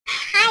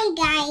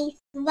guys,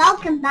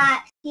 welcome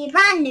back to a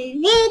brand new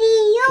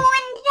video.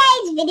 In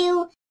today's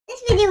video,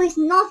 this video is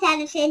not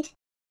edited.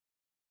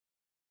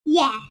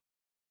 Yeah,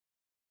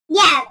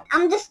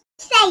 I'm just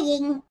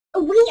saying,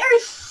 we are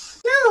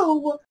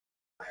so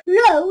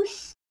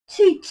close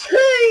to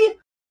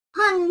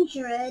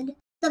 200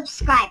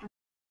 subscribers.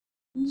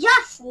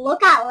 Just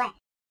look at this.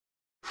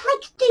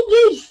 Like, do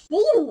you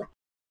see this?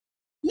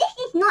 This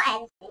is not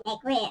edited.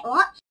 Like, wait,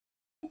 watch.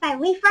 If I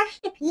refresh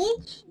the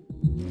page,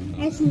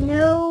 there's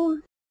no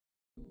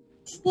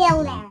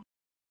still there.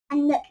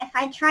 And look, if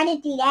I try to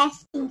do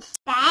this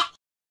inspect,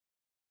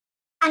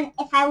 and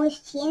if I was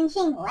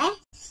changing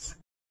lists,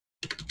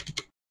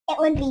 it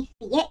would be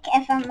fake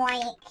if I'm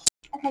like,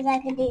 because I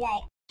could do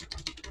like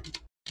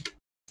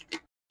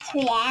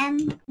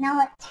 2M, no,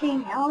 like 2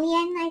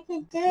 million I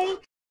could do,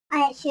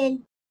 and it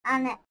should,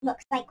 and it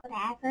looks like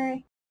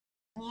whatever.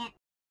 Yeah.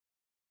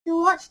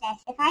 So watch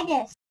this. If I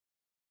just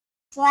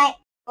select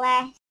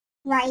list,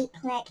 right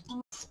click,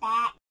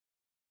 inspect,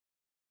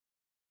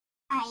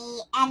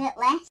 I edit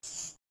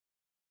lists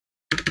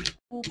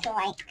into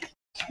like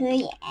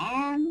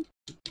 2M,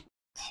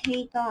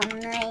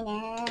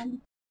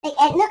 2.9M.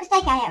 It looks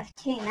like I have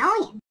 2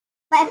 million.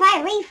 But if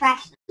I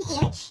refresh the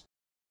page,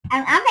 I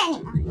don't have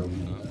it anymore.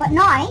 But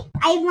now,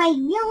 I have my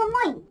real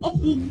amount, if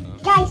you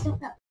guys don't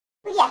know.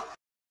 But yeah,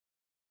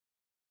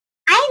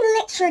 I'm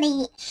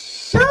literally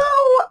so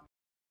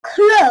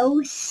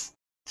close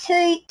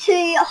to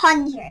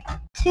 200.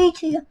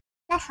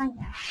 That's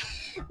 100.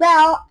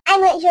 Well,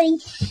 I'm literally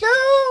so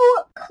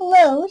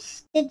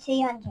close to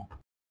 200.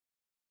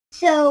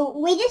 So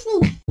we just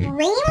need 3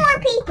 more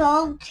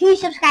people to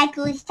subscribe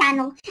to this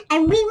channel,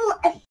 and we will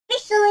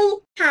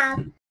officially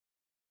have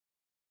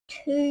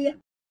 200.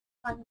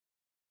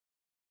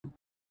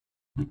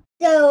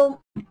 So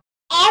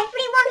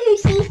everyone who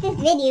sees this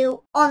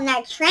video on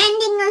their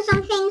trending or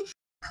something,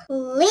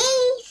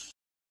 please,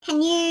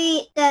 can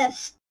you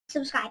just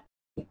subscribe?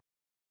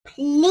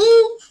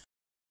 Please.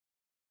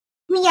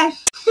 We are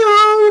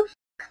so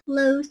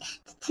close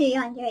to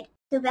 200.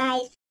 So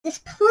guys,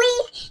 just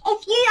please,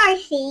 if you are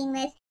seeing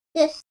this,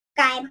 just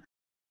subscribe,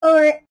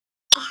 or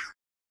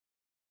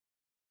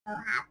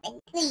will happen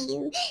to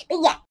you. But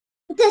yeah,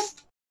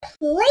 just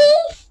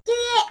please do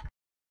it.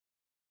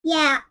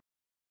 Yeah.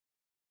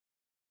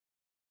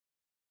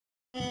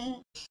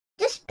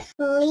 Just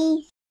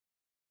please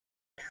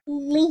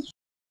do it.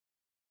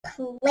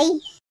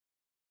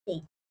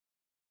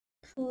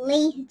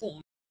 Please do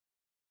it.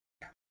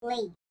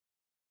 Please.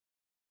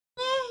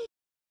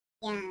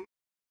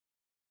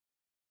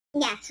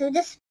 Yeah, so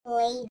just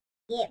please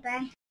do it,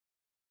 bro.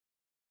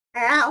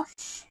 Or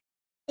else,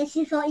 this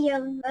is what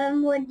your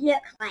room would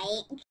look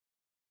like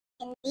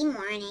in the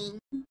morning.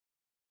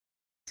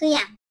 So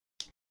yeah,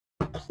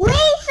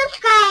 please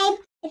subscribe.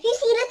 If you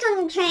see this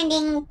on the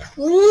trending,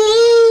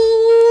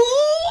 please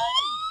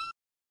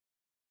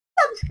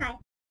subscribe.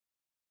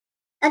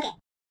 Okay.